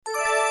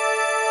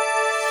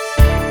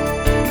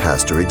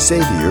Pastor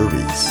Xavier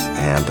Reese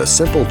and the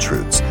simple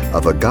truths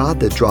of a God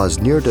that draws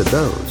near to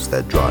those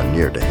that draw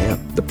near to Him.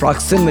 The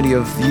proximity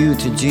of you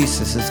to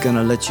Jesus is going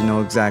to let you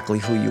know exactly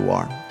who you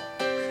are.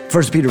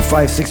 1 Peter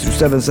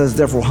 5:6-7 says,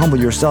 "Therefore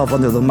humble yourself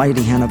under the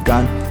mighty hand of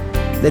God,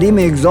 that He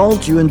may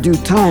exalt you in due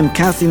time,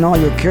 casting all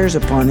your cares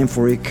upon Him,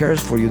 for He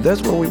cares for you."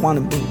 That's where we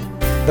want to be.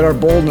 That our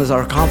boldness,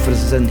 our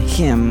confidence is in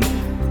Him,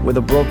 with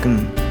a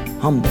broken,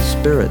 humble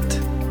spirit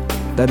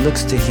that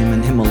looks to Him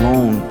and Him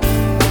alone.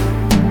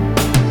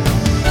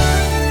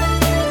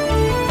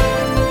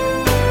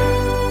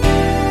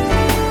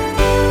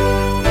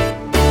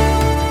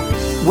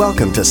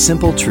 Welcome to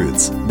Simple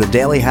Truths, the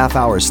daily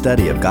half-hour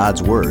study of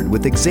God's Word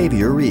with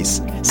Xavier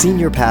Reese,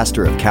 Senior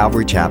Pastor of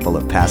Calvary Chapel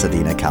of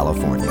Pasadena,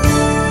 California.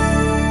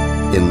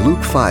 In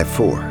Luke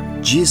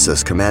 5:4,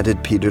 Jesus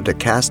commanded Peter to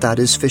cast out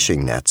his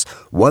fishing nets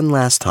one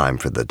last time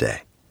for the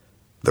day.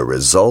 The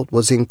result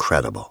was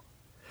incredible.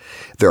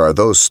 There are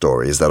those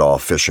stories that all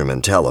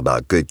fishermen tell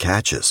about good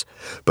catches,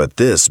 but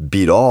this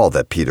beat all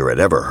that Peter had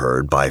ever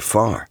heard by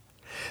far.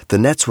 The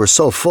nets were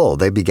so full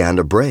they began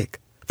to break.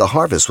 The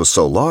harvest was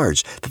so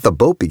large that the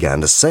boat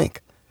began to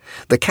sink.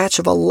 The catch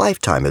of a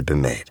lifetime had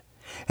been made,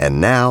 and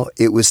now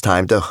it was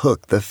time to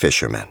hook the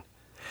fishermen.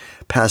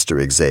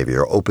 Pastor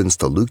Xavier opens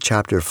to Luke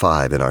chapter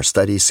 5 in our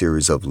study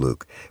series of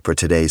Luke for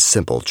today's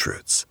Simple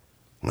Truths.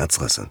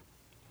 Let's listen.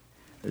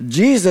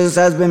 Jesus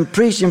has been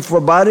preaching for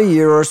about a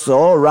year or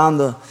so around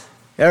the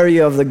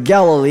area of the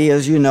Galilee,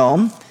 as you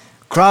know.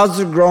 Crowds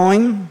are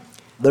growing.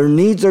 Their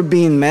needs are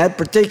being met,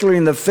 particularly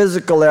in the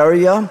physical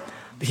area.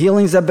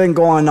 Healings have been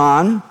going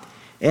on.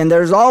 And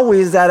there's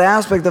always that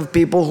aspect of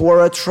people who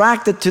are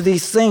attracted to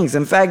these things.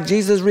 In fact,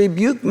 Jesus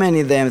rebuked many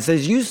of them. He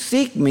says, "You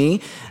seek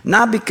me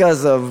not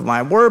because of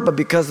my word, but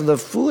because of the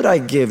food I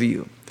give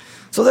you."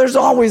 So there's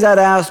always that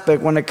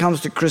aspect when it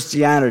comes to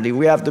Christianity.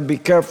 We have to be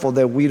careful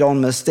that we don't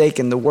mistake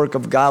in the work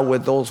of God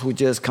with those who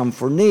just come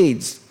for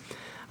needs.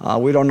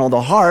 We don't know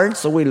the heart,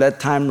 so we let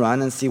time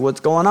run and see what's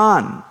going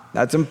on.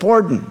 That's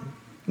important.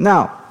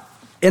 Now,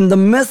 in the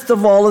midst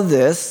of all of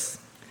this,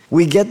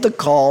 we get the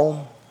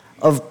call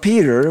of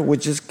Peter,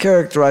 which is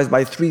characterized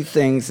by three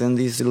things in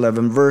these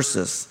 11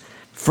 verses.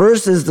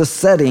 First is the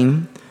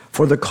setting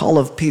for the call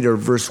of Peter,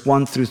 verse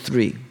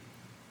 1-3.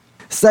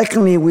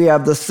 Secondly, we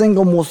have the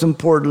single most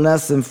important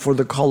lesson for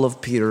the call of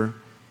Peter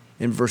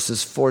in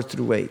verses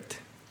 4-8.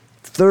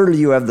 Thirdly,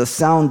 you have the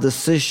sound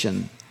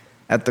decision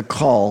at the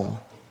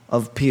call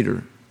of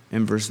Peter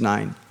in verse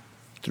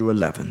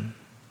 9-11.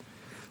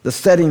 The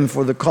setting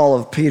for the call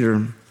of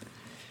Peter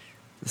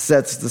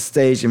sets the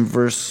stage in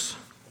verse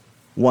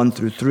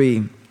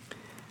 1-3.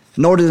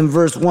 Notice in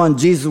verse 1,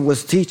 Jesus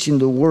was teaching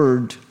the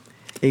word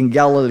in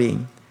Galilee.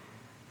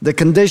 The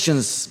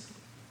conditions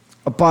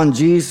upon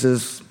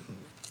Jesus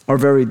are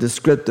very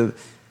descriptive.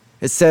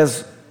 It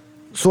says,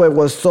 "So it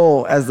was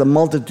so as the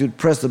multitude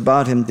pressed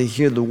about him to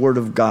hear the word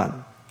of God."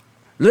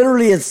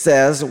 Literally it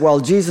says, while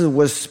Jesus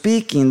was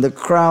speaking, the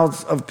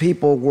crowds of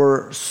people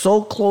were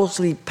so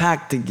closely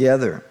packed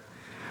together.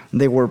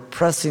 They were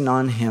pressing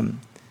on him.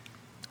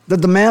 The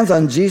demands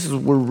on Jesus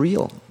were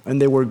real, and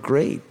they were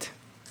great.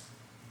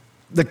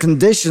 The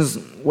conditions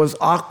was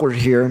awkward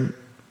here,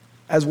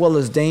 as well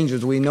as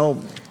dangerous. We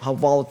know how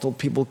volatile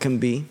people can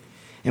be.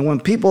 And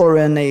when people are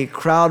in a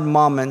crowd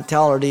mob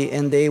mentality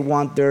and they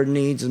want their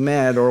needs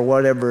met or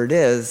whatever it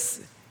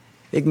is,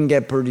 it can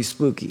get pretty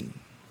spooky.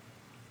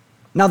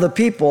 Now the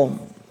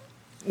people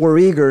were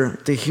eager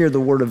to hear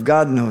the word of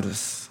God,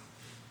 notice.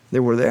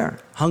 They were there,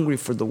 hungry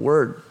for the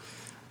word.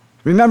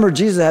 Remember,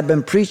 Jesus had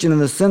been preaching in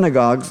the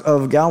synagogues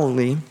of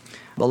Galilee.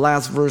 The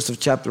last verse of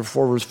chapter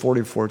 4, verse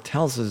 44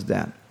 tells us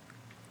that.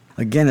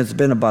 Again, it's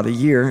been about a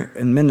year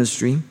in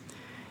ministry,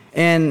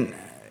 and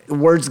the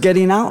word's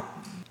getting out.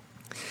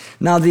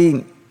 Now,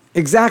 the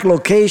exact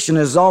location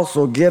is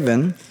also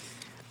given,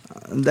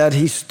 that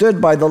he stood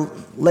by the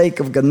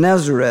lake of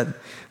Gennesaret.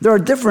 There are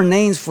different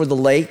names for the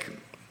lake.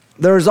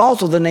 There is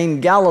also the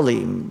name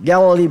Galilee.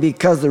 Galilee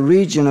because the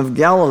region of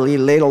Galilee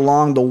laid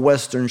along the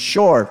western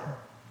shore.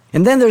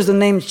 And then there's the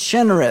name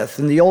Chinnereth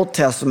in the Old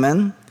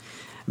Testament,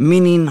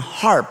 meaning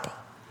harp,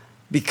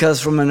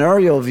 because from an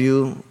aerial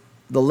view,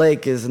 the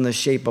lake is in the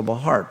shape of a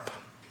harp.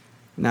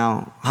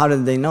 Now, how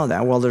did they know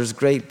that? Well, there's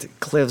great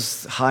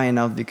cliffs high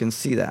enough you can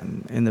see that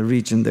in the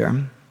region there.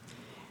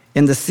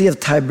 And the Sea of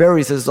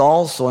Tiberias is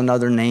also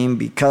another name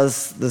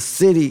because the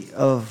city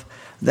of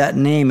that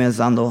name is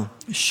on the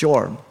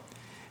shore.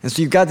 And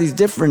so you've got these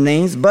different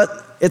names,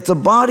 but it's a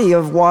body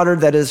of water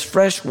that is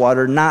fresh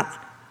water, not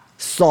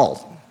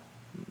salt.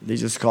 They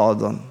just call it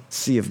the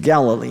Sea of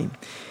Galilee.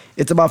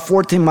 It's about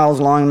 14 miles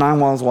long, 9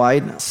 miles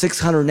wide,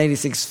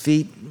 686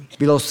 feet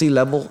below sea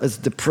level. It's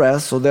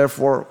depressed, so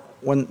therefore,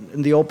 when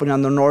in the opening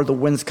on the north, the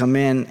winds come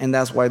in, and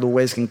that's why the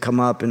waves can come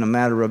up in a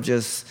matter of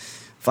just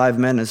 5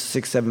 minutes,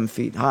 6-7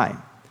 feet high.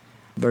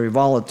 Very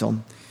volatile.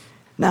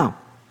 Now,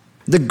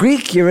 the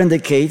Greek here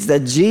indicates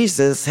that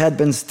Jesus had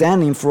been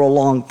standing for a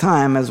long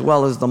time, as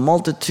well as the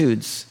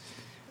multitudes.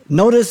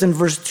 Notice in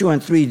verse 2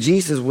 and 3,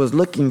 Jesus was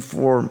looking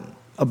for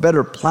a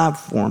better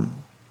platform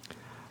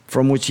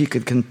from which he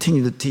could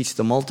continue to teach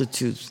the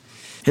multitudes.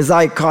 His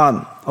eye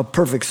caught a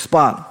perfect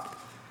spot.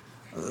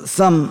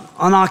 Some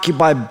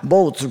unoccupied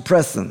boats were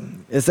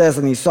present. It says,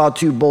 and he saw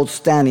 2 boats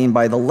standing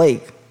by the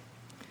lake.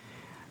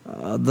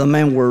 The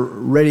men were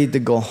ready to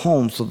go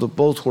home, so the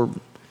boats were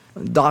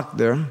docked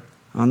there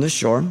on the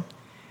shore.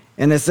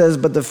 And it says,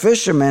 but the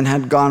fishermen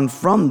had gone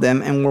from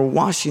them and were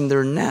washing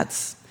their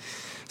nets.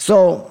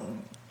 So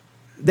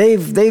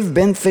they've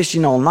been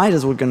fishing all night,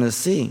 as we're going to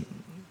see.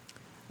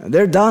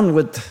 They're done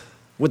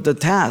with the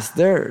task.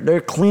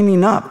 They're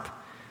cleaning up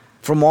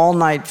from all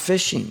night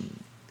fishing.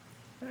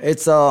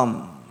 It's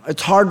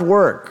hard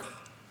work.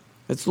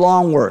 It's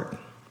long work.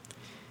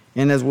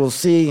 And as we'll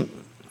see,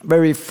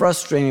 very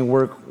frustrating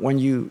work when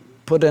you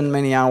put in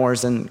many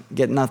hours and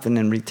get nothing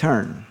in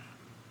return.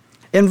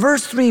 In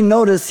verse 3,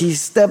 notice he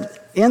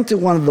stepped into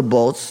one of the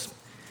boats.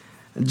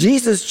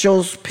 Jesus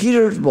chose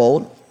Peter's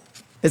boat.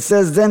 It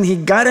says, then he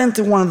got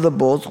into one of the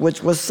boats,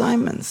 which was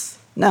Simon's.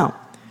 Now,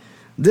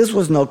 this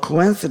was no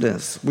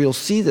coincidence. We'll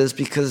see this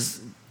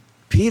because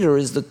Peter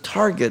is the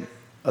target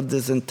of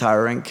this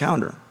entire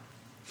encounter.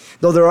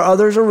 Though there are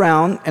others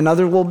around and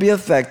others will be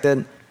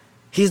affected,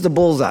 he's the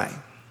bullseye.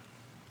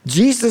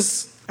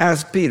 Jesus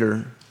asked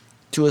Peter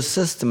to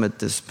assist him at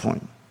this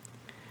point.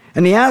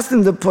 And he asked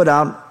him to put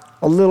out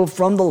a little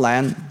from the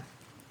land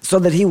so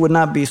that he would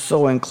not be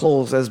so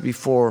enclosed as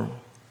before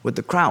with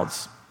the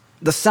crowds.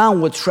 The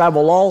sound would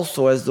travel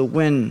also as the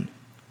wind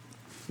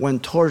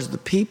went towards the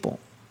people,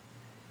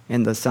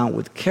 and the sound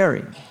would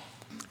carry.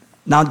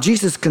 Now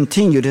Jesus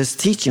continued his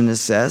teaching, it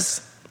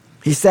says.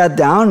 He sat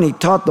down and he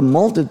taught the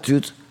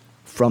multitudes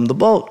from the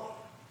boat.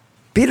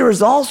 Peter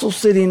is also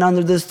sitting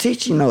under this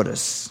teaching,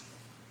 notice.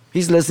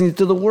 He's listening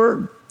to the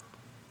word.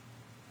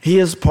 He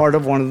is part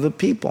of one of the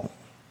people.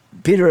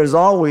 Peter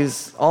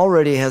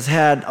already has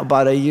had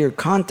about a year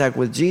contact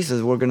with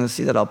Jesus. We're going to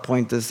see that. I'll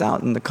point this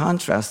out in the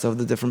contrast of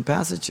the different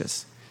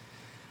passages.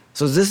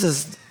 So this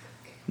is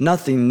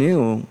nothing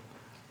new,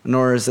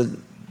 nor is it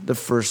the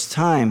first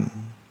time.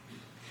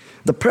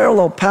 The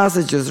parallel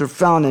passages are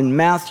found in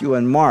Matthew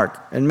and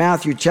Mark. In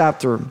Matthew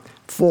chapter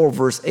 4,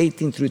 verse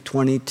 18 through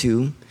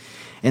 22,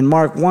 in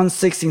Mark 1,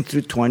 16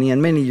 through 20,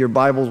 and many of your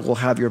Bibles will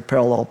have your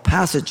parallel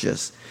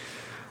passages.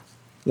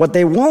 What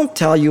they won't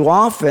tell you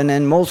often,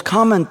 and most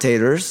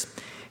commentators,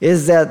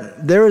 is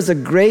that there is a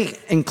great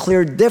and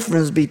clear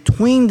difference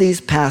between these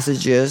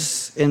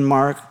passages in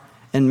Mark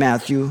and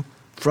Matthew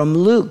from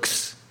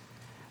Luke's.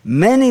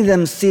 Many of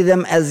them see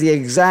them as the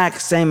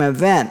exact same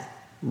event.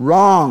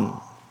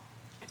 Wrong.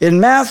 In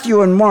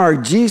Matthew and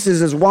Mark,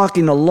 Jesus is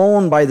walking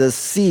alone by the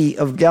Sea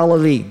of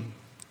Galilee.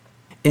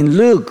 In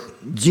Luke,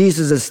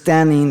 Jesus is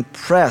standing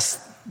pressed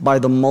by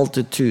the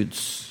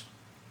multitudes.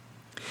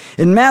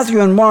 In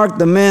Matthew and Mark,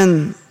 the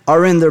men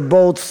are in their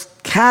boats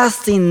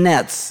casting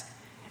nets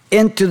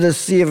into the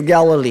Sea of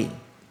Galilee.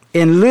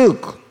 In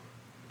Luke,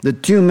 the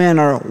 2 men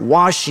are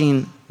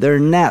washing their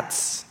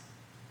nets.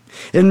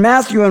 In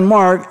Matthew and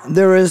Mark,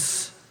 there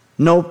is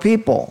no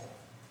people,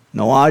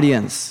 no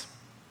audience.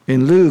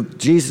 In Luke,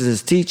 Jesus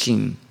is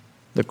teaching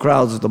the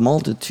crowds of the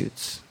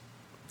multitudes.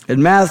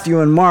 In Matthew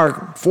and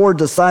Mark, 4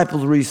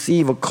 disciples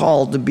receive a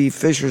call to be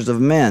fishers of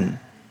men.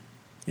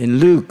 In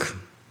Luke,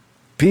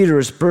 Peter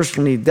is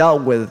personally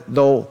dealt with,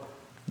 though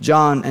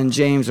John and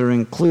James are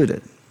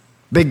included.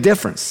 Big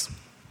difference.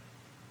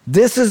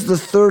 This is the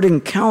 3rd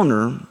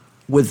encounter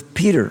with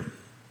Peter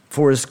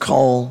for his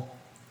call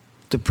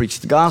to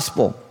preach the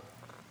gospel.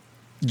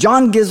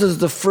 John gives us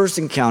the first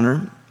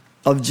encounter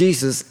of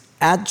Jesus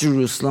at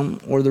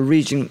Jerusalem, or the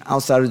region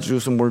outside of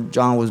Jerusalem where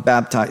John was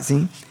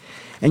baptizing.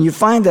 And you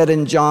find that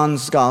in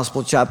John's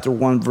Gospel, chapter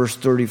 1, verse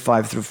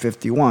 35 through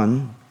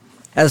 51.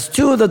 As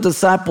 2 of the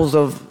disciples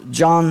of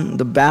John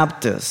the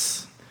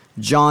Baptist,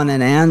 John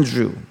and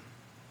Andrew,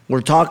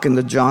 were talking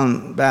to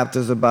John the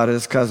Baptist about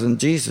his cousin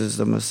Jesus,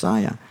 the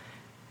Messiah.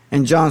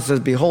 And John says,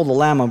 behold, the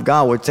Lamb of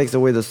God, which takes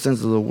away the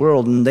sins of the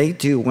world. And they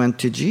too went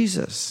to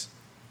Jesus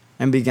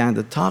and began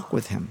to talk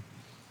with him.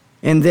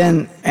 And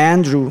then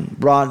Andrew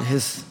brought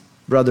his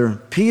brother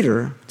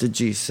Peter to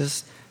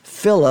Jesus,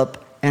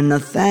 Philip, and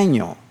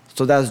Nathanael.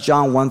 So that's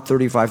John 1,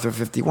 35 through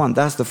 51.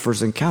 That's the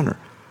first encounter.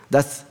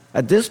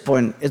 At this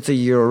point, it's a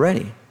year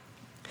already.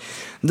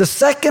 The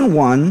second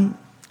one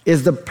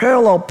is the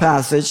parallel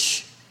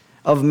passage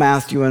of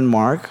Matthew and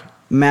Mark.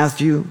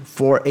 Matthew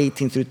 4,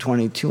 18 through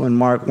 22 and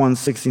Mark 1,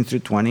 16 through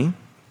 20.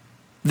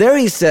 There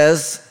he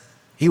says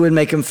he would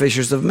make them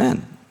fishers of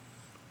men.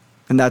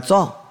 And that's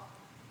all.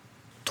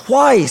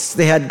 Twice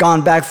they had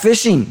gone back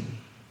fishing.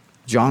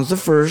 John's the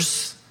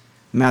first,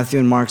 Matthew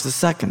and Mark's the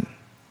second.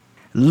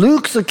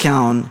 Luke's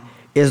account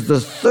is the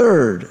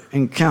 3rd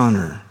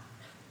encounter.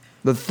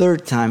 The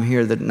 3rd time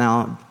here that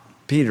now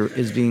Peter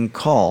is being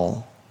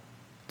called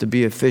to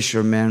be a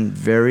fisherman,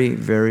 very,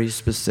 very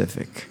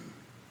specific.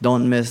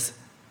 Don't miss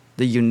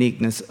the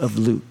uniqueness of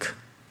Luke.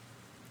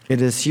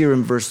 It is here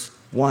in verse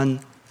 1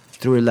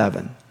 through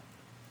 11.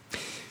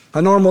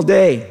 A normal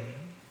day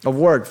of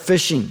work,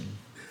 fishing.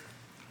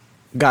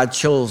 God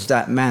chose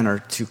that manner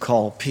to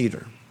call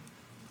Peter.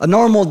 A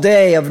normal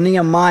day of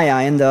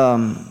Nehemiah in the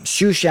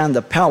Shushan,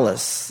 the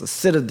palace, the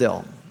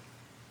citadel.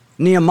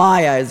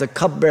 Nehemiah is a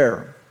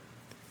cupbearer.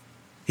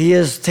 He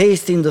is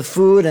tasting the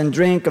food and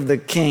drink of the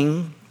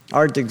king,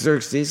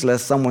 Artaxerxes,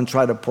 lest someone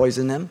try to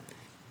poison him.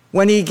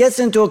 When he gets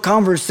into a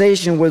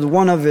conversation with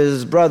one of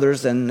his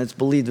brothers, and it's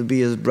believed to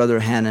be his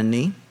brother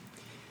Hanani,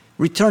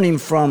 returning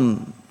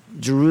from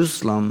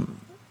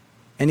Jerusalem,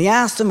 and he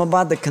asked him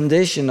about the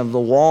condition of the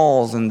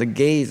walls, and the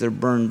gates are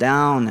burned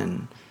down,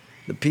 and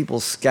the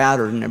people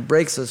scattered, and it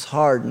breaks his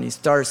heart, and he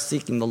starts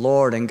seeking the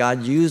Lord, and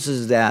God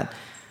uses that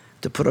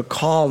to put a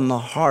call in the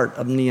heart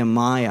of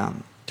Nehemiah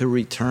to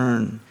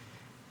return.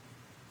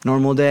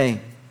 Normal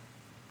day,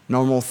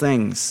 normal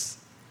things.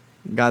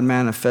 God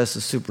manifests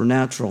the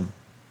supernatural.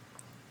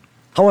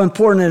 How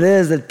important it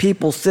is that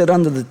people sit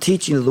under the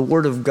teaching of the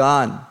Word of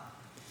God.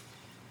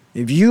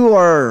 If you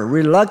are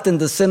reluctant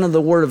to sit under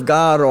the Word of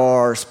God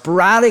or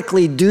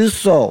sporadically do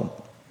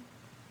so,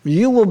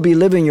 you will be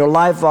living your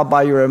life out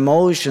by your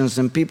emotions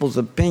and people's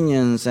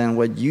opinions and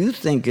what you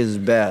think is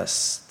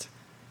best.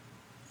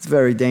 It's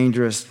very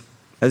dangerous.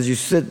 As you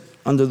sit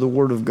under the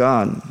Word of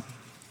God,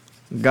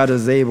 God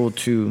is able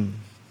to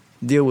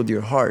deal with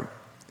your heart.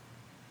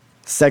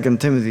 2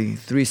 Timothy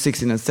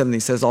 3:16 and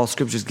 17 says, all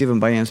Scripture is given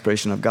by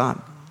inspiration of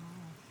God,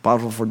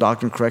 powerful for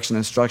doctrine, correction,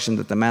 instruction,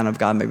 that the man of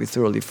God may be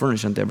thoroughly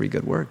furnished unto every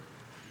good work.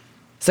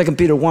 2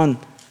 Peter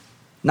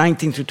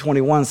 1:19 through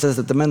 21 says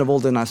that the men of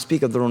old did not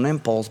speak of their own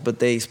impulse, but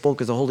they spoke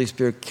as the Holy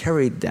Spirit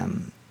carried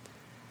them.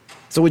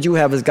 So what you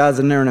have is God's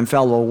inerrant and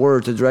infallible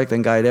word to direct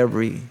and guide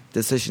every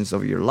decisions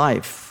of your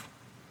life.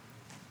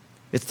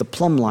 It's the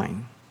plumb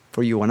line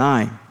for you and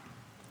I.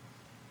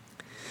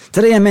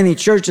 Today in many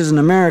churches in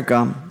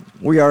America,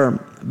 we are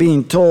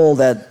being told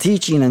that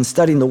teaching and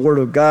studying the Word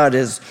of God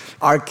is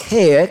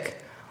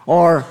archaic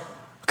or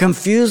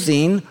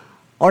confusing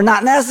or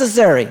not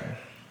necessary.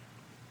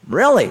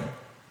 Really?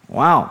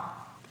 Wow.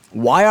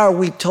 Why are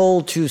we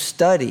told to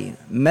study,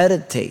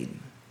 meditate,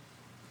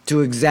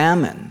 to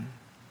examine,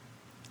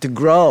 to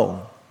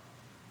grow?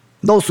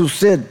 Those who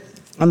sit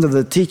under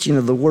the teaching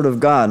of the Word of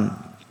God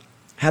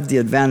have the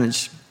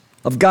advantage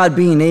of God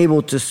being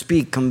able to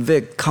speak,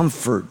 convict,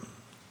 comfort,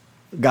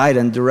 guide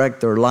and direct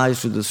their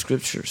lives through the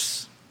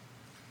Scriptures.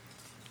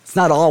 It's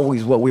not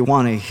always what we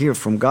want to hear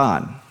from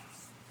God.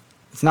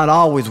 It's not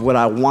always what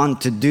I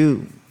want to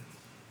do,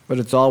 but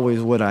it's always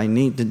what I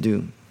need to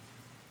do.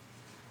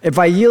 If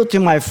I yield to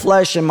my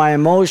flesh and my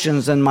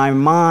emotions and my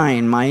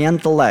mind, my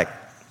intellect,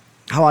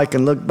 how I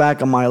can look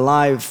back on my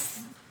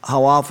life,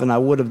 how often I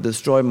would have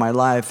destroyed my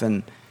life,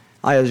 and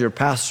I as your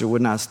pastor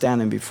would not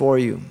stand in before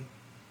you.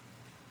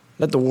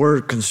 Let the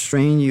Word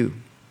constrain you,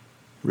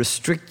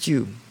 restrict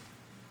you,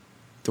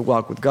 to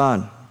walk with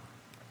God.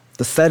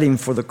 The setting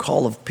for the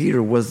call of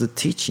Peter was the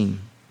teaching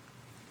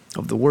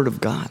of the Word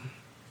of God.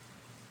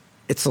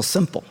 It's so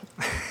simple.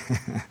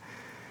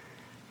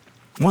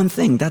 One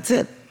thing, that's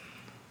it.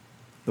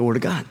 The Word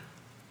of God.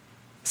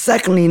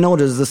 Secondly,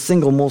 notice the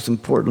single most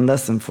important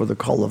lesson for the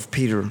call of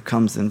Peter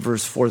comes in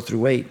verse 4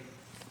 through 8.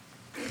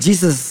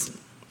 Jesus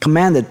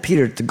commanded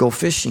Peter to go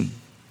fishing.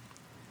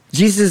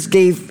 Jesus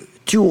gave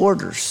two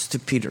orders to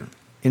Peter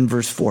in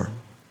verse 4.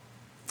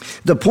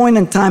 The point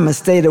in time is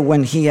stated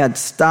when he had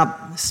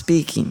stopped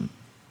speaking.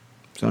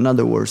 So in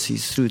other words,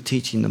 he's through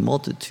teaching the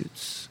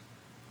multitudes.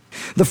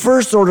 The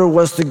first order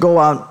was to go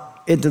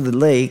out into the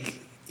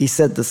lake. He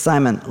said to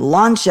Simon,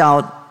 launch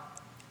out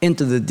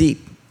into the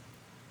deep.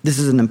 This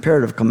is an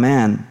imperative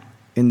command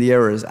in the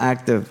aorist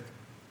active.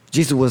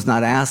 Jesus was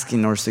not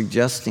asking or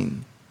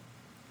suggesting.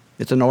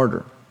 It's an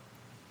order.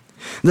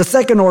 The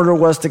second order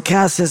was to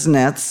cast his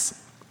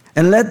nets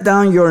and let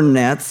down your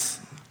nets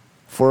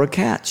for a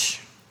catch.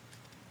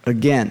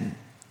 Again,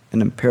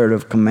 an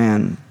imperative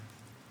command,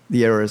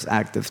 the aorist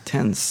active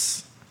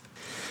tense.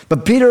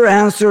 But Peter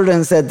answered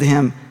and said to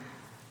him,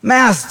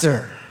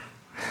 Master,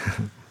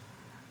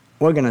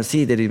 we're going to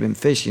see that he's been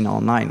fishing all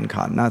night and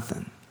caught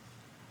nothing.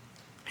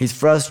 He's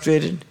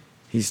frustrated.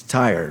 He's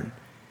tired.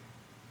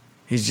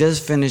 He's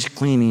just finished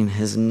cleaning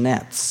his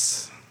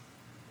nets.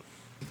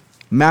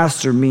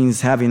 Master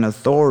means having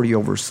authority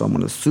over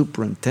someone, a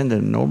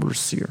superintendent, an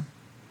overseer.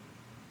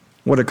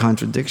 What a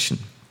contradiction.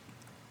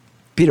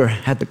 Peter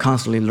had to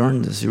constantly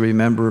learn this. You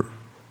remember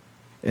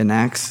in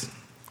Acts,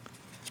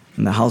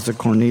 in the house of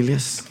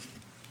Cornelius?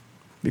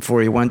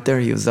 Before he went there,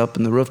 he was up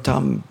in the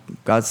rooftop.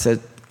 God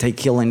said, take,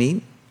 kill, and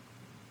eat.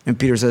 And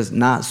Peter says,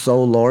 not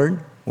so,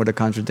 Lord. What a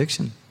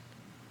contradiction.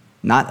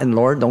 Not and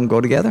Lord don't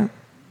go together.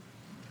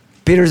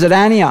 Peter's at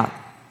Antioch,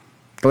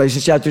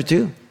 Galatians chapter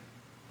 2.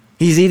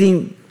 He's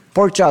eating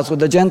pork chops with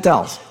the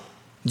Gentiles.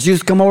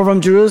 Jews come over from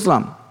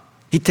Jerusalem.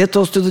 He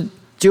tiptoes to the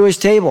Jewish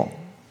table.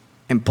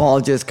 And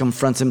Paul just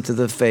confronts him to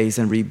the face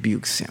and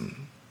rebukes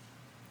him.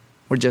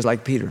 We're just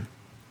like Peter.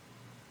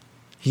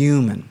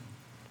 Human.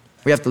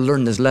 We have to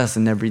learn this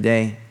lesson every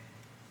day.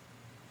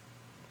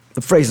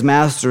 The phrase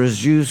master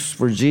is used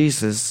for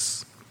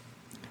Jesus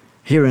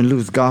here in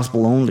Luke's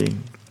gospel only.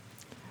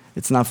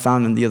 It's not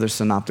found in the other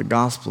synoptic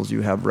gospels.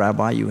 You have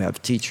rabbi, you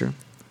have teacher,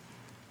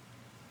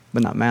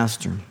 but not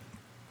master.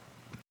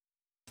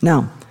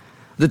 Now,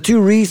 the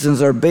two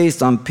reasons are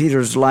based on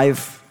Peter's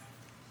life,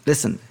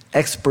 listen,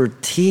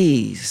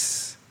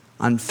 expertise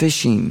on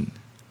fishing.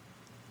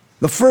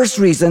 The first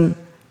reason,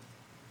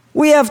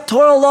 we have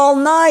toiled all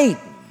night.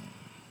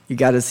 You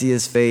got to see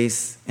his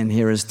face and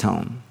hear his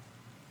tone.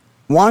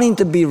 Wanting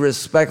to be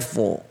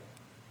respectful,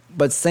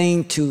 but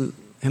saying to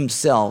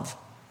himself,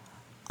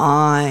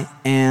 I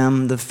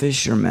am the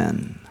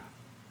fisherman.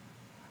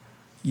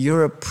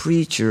 You're a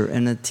preacher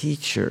and a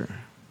teacher.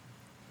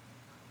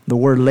 The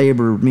word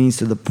labor means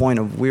to the point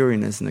of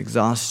weariness and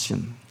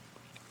exhaustion.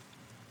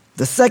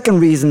 The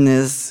second reason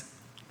is,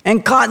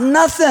 and caught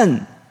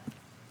nothing.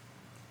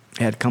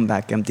 They had come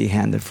back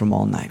empty-handed from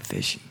all night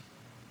fishing.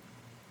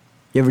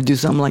 You ever do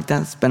something like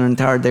that? Spend an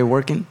entire day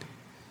working,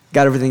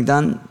 got everything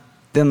done,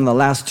 then on the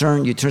last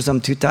turn, you turn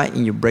something too tight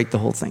and you break the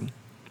whole thing.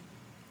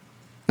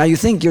 Now you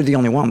think you're the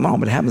only one. No,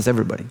 but it happens to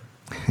everybody.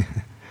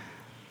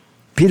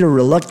 Peter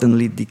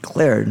reluctantly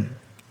declared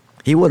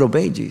he would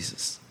obey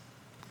Jesus.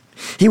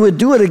 He would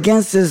do it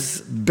against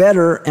his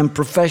better and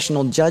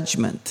professional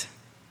judgment.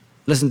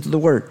 Listen to the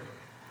word.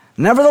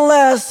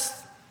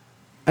 Nevertheless,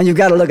 and you've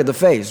got to look at the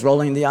face,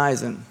 rolling the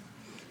eyes in.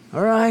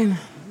 All right.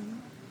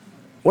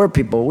 We're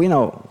people. We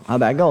know how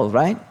that goes,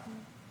 right?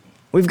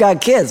 We've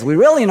got kids. We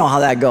really know how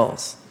that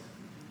goes.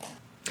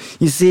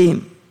 You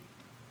see,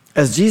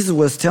 as Jesus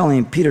was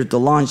telling Peter to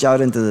launch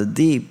out into the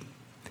deep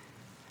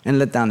and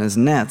let down his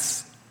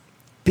nets,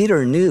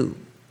 Peter knew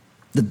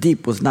the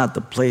deep was not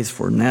the place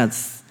for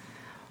nets,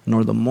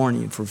 nor the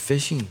morning for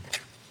fishing.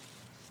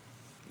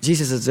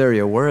 Jesus is very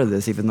aware of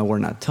this, even though we're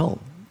not told.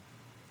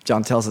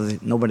 John tells us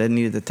that nobody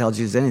needed to tell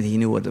Jesus anything. He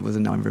knew what was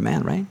in every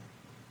man, right?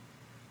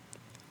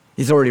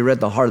 He's already read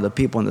the heart of the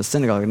people in the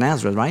synagogue of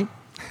Nazareth, right?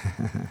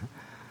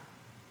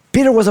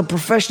 Peter was a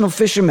professional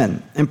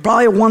fisherman and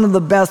probably one of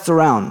the best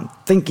around,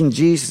 thinking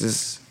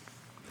Jesus,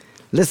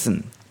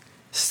 listen,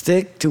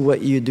 stick to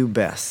what you do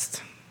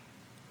best.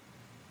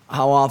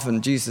 How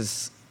often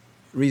Jesus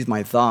reads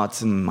my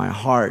thoughts and my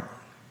heart,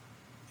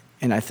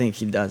 and I think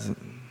he doesn't,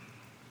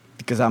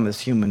 because I'm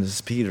as human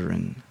as Peter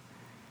and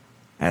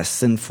as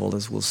sinful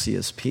as we'll see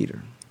as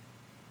Peter.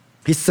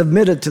 He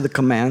submitted to the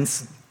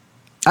commands.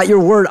 At your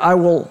word, I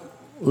will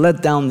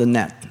let down the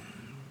net.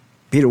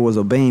 Peter was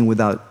obeying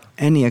without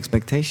any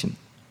expectation.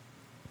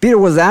 Peter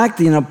was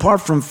acting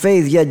apart from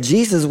faith, yet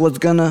Jesus was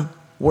going to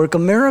work a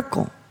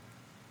miracle.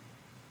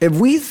 If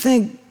we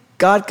think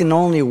God can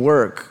only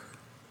work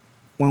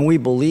when we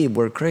believe,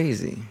 we're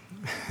crazy.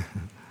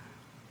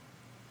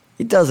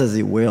 He does as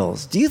he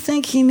wills. Do you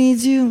think he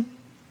needs you?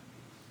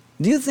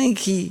 Do you think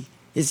he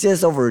is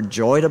just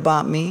overjoyed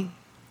about me?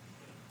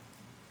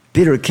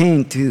 Peter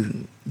came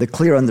to the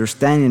clear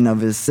understanding of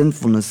his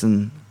sinfulness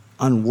and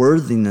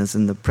unworthiness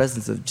in the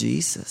presence of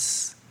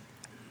Jesus.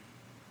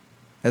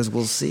 As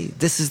we'll see,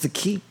 this is the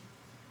key.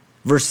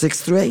 Verse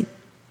 6 through 8.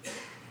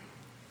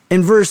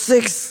 In verse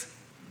 6,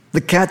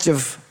 the catch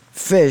of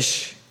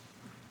fish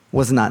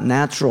was not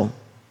natural.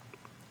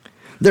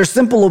 Their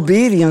simple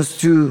obedience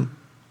to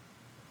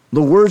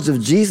the words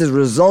of Jesus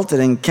resulted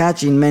in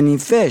catching many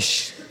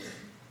fish,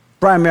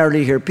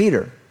 primarily here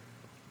Peter.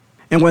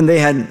 And when they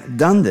had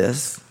done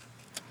this,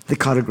 they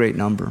caught a great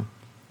number.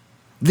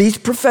 These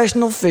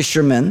professional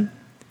fishermen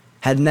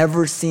had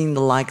never seen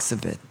the likes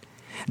of it.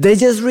 They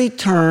just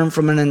returned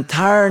from an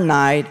entire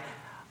night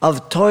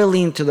of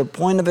toiling to the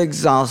point of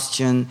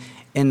exhaustion,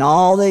 and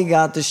all they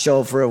got to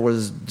show for it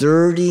was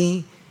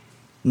dirty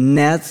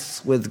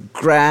nets with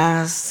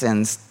grass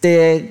and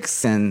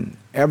sticks and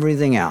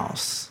everything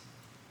else.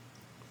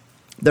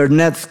 Their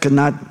nets could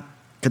not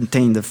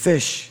contain the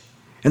fish,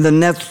 and the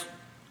net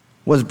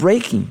was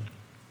breaking.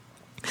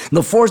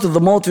 The force of the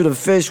multitude of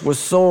fish was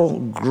so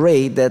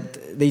great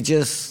that they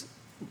just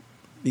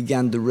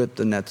began to rip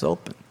the nets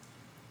open.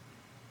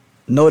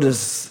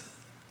 Notice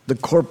the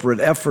corporate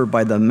effort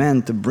by the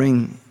men to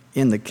bring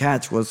in the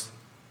catch was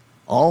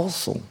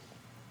also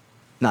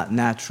not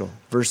natural.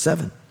 Verse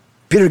 7.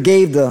 Peter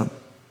gave the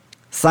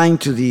sign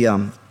to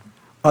the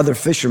other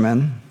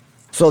fishermen,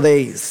 so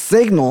they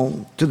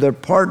signaled to their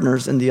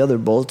partners in the other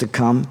boat to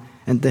come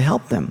and to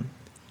help them,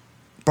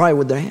 probably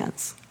with their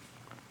hands.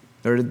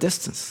 They're at a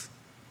distance.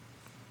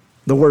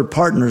 The word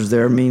partners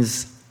there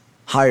means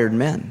hired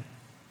men.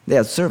 They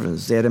had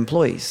servants, they had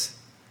employees.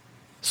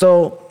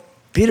 So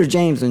Peter,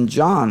 James, and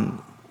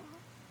John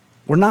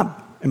were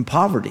not in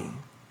poverty.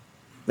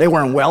 They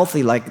weren't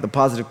wealthy like the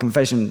positive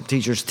confession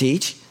teachers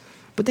teach,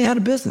 but they had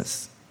a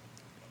business.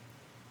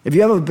 If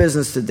you have a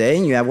business today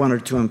and you have one or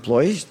two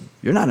employees,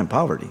 you're not in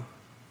poverty.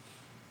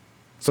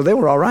 So they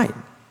were all right.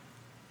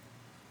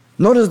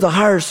 Notice the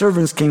hired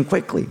servants came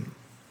quickly.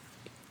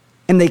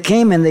 And they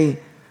came and they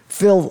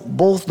filled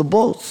both the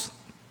boats.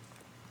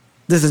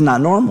 This is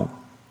not normal.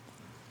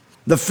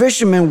 The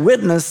fishermen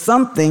witnessed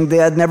something they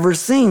had never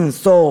seen,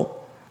 so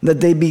that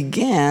they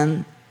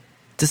began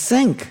to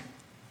sink.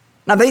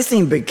 Now, they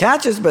seen big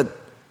catches, but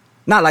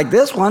not like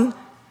this one.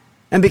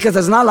 And because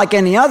it's not like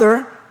any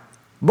other,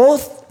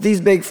 both these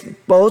big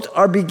boats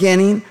are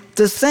beginning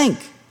to sink.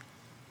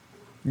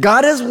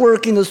 God is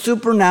working the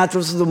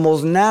supernatural through the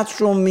most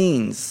natural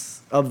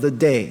means of the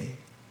day.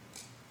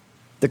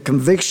 The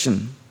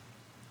conviction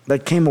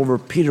that came over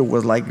Peter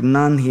was like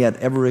none he had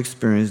ever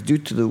experienced due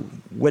to the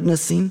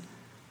witnessing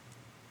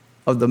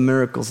of the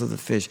miracles of the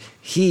fish.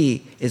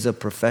 He is a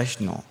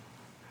professional.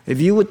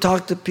 If you would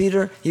talk to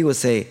Peter, he would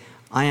say,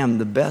 I am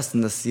the best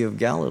in the Sea of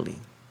Galilee.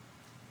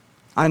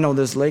 I know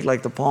this lake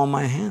like the palm of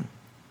my hand.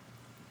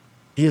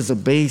 He is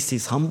abased,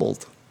 he's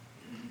humbled.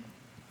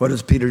 What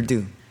does Peter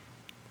do?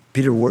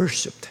 Peter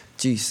worshiped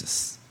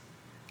Jesus.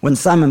 When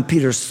Simon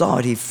Peter saw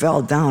it, he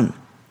fell down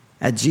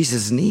at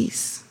Jesus'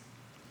 knees.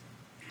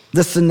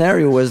 The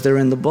scenario was they're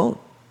in the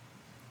boat.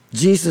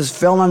 Jesus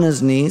fell on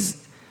his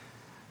knees.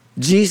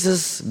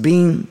 Jesus,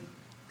 being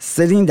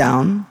sitting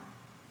down,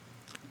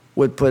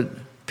 would put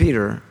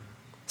Peter's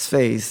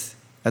face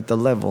at the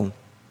level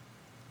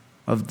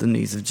of the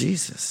knees of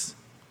Jesus.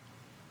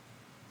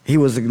 He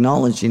was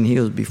acknowledging he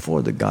was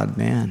before the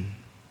God-man.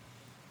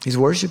 He's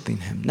worshiping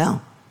him.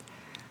 Now,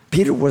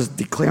 Peter was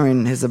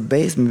declaring his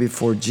abasement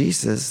before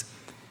Jesus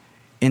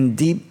in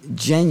deep,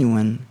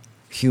 genuine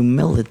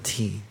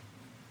humility.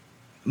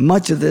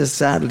 Much of this,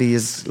 sadly,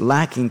 is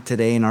lacking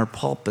today in our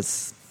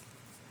pulpits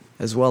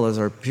as well as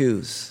our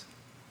pews.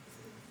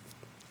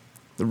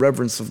 The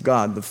reverence of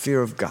God, the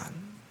fear of God.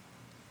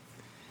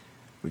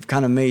 We've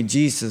kind of made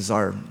Jesus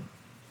our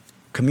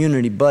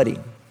community buddy.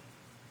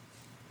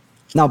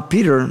 Now,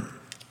 Peter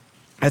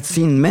had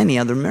seen many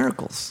other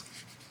miracles.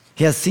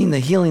 He has seen the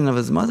healing of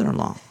his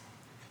mother-in-law.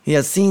 He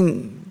has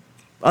seen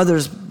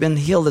others been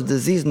healed of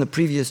disease in the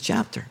previous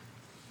chapter.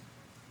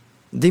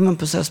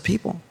 Demon-possessed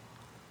people.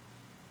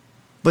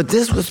 But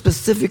this was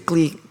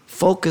specifically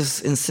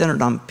focused and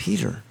centered on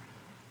Peter.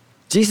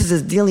 Jesus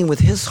is dealing with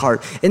his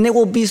heart. And it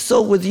will be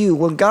so with you.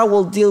 When God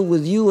will deal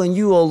with you and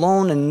you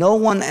alone and no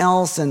one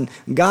else. And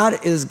God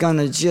is going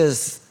to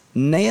just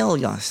nail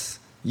us,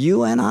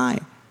 you and I.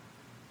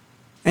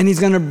 And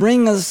he's going to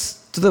bring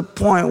us to the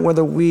point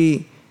whether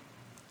we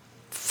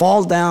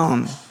fall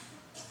down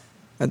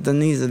at the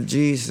knees of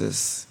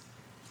Jesus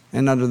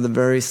and utter the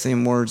very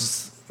same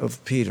words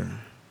of Peter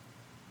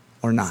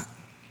or not.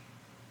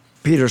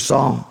 Peter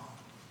saw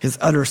his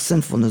utter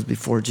sinfulness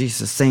before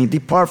Jesus, saying,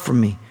 "Depart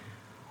from me,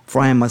 for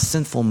I am a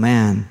sinful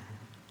man,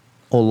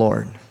 O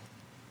Lord."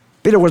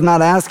 Peter was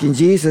not asking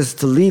Jesus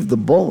to leave the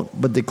boat,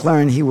 but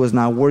declaring he was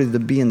not worthy to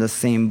be in the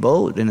same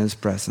boat in his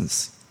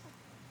presence.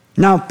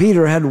 Now,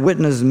 Peter had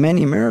witnessed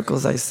many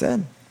miracles, I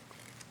said,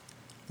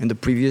 in the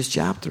previous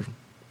chapter,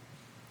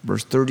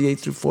 verse 38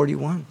 through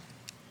 41.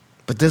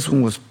 But this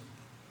one was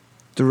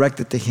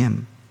directed to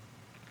him.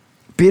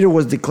 Peter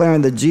was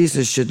declaring that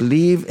Jesus should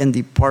leave and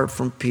depart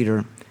from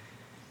Peter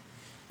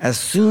as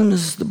soon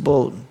as the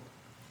boat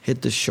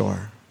hit the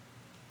shore.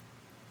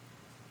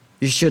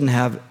 You shouldn't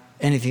have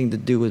anything to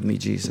do with me,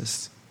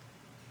 Jesus.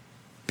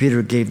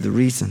 Peter gave the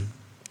reason.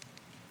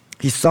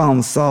 He saw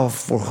himself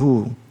for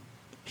who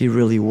he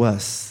really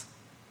was,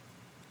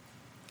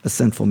 a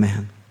sinful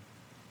man.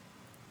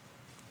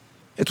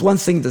 It's one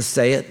thing to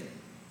say it.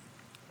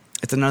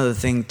 It's another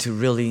thing to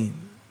really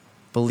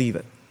believe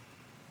it.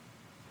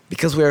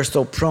 Because we are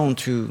so prone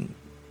to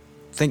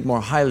think more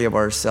highly of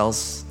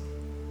ourselves,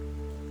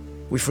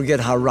 we forget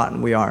how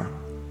rotten we are.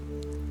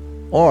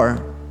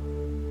 Or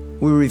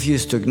we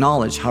refuse to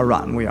acknowledge how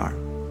rotten we are.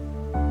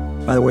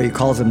 By the way, he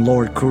calls him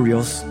Lord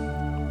Kurios,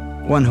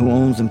 one who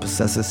owns and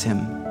possesses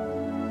him,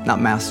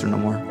 not master no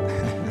more.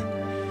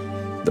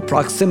 The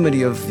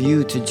proximity of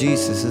you to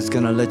Jesus is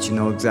going to let you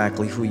know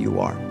exactly who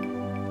you are.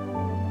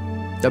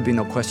 There'll be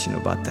no question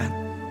about that.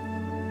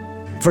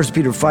 1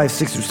 Peter 5,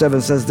 6 through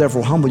 7 says,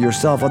 "Therefore humble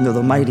yourself under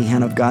the mighty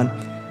hand of God,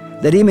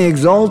 that he may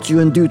exalt you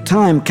in due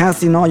time,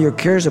 casting all your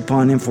cares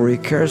upon him, for he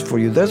cares for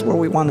you." That's where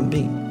we want to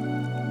be.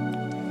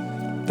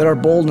 That our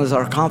boldness,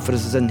 our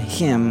confidence is in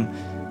him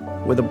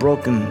with a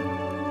broken,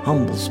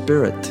 humble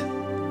spirit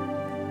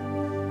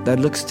that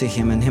looks to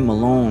him and him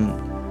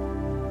alone,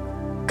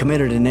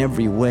 committed in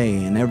every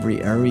way, in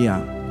every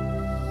area.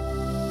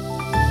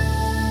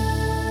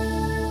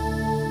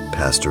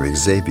 Pastor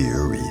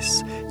Xavier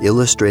Reese,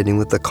 illustrating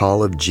with the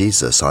call of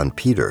Jesus on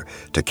Peter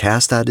to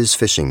cast out his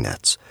fishing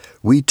nets,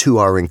 we too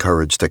are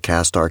encouraged to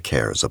cast our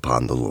cares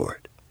upon the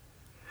Lord.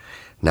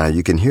 Now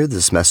you can hear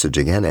this message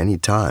again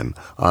anytime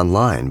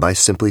online by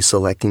simply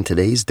selecting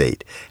today's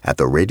date at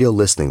the radio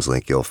listings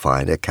link you'll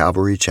find at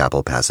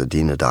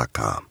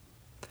CalvaryChapelPasadena.com.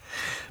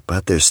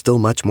 But there's still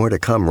much more to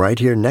come right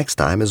here next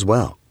time as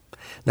well.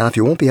 Now, if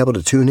you won't be able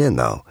to tune in,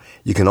 though,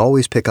 you can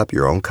always pick up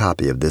your own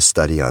copy of this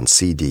study on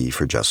CD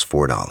for just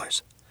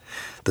 $4.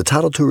 The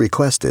title to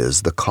request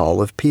is The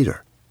Call of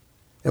Peter.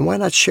 And why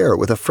not share it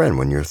with a friend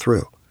when you're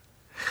through?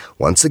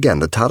 Once again,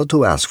 the title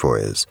to ask for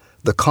is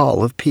The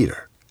Call of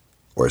Peter,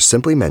 or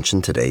simply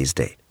mention today's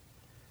date.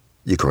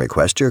 You can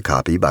request your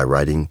copy by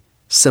writing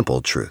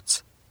Simple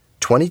Truths,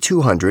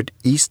 2200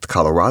 East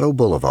Colorado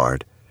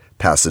Boulevard,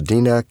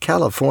 Pasadena,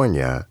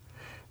 California,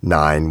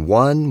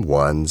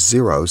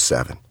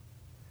 91107.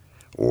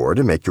 Or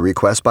to make your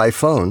request by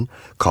phone,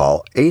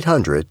 call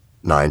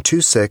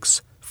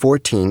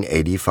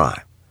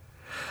 800-926-1485.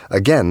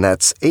 Again,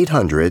 that's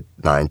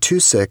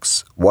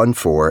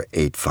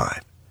 800-926-1485.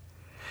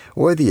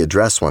 Or the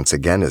address once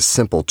again is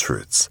Simple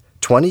Truths,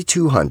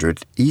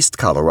 2200 East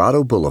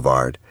Colorado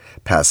Boulevard,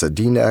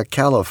 Pasadena,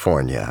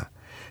 California,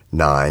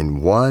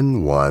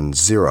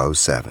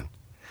 91107.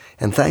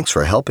 And thanks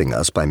for helping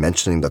us by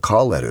mentioning the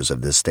call letters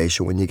of this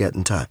station when you get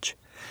in touch.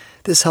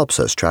 This helps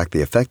us track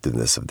the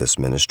effectiveness of this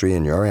ministry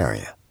in your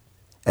area.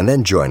 And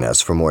then join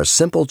us for more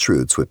Simple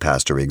Truths with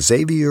Pastor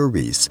Xavier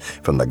Reese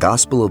from the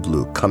Gospel of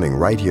Luke, coming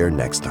right here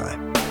next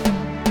time.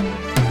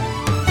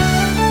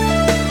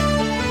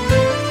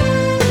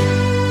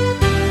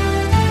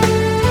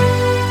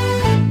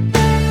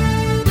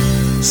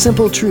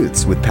 Simple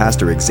Truths with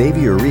Pastor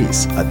Xavier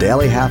Reese, a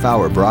daily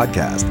half-hour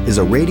broadcast, is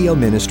a radio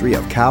ministry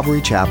of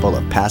Calvary Chapel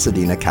of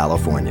Pasadena,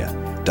 California.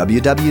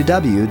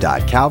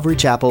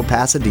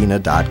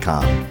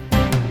 www.calvarychapelpasadena.com.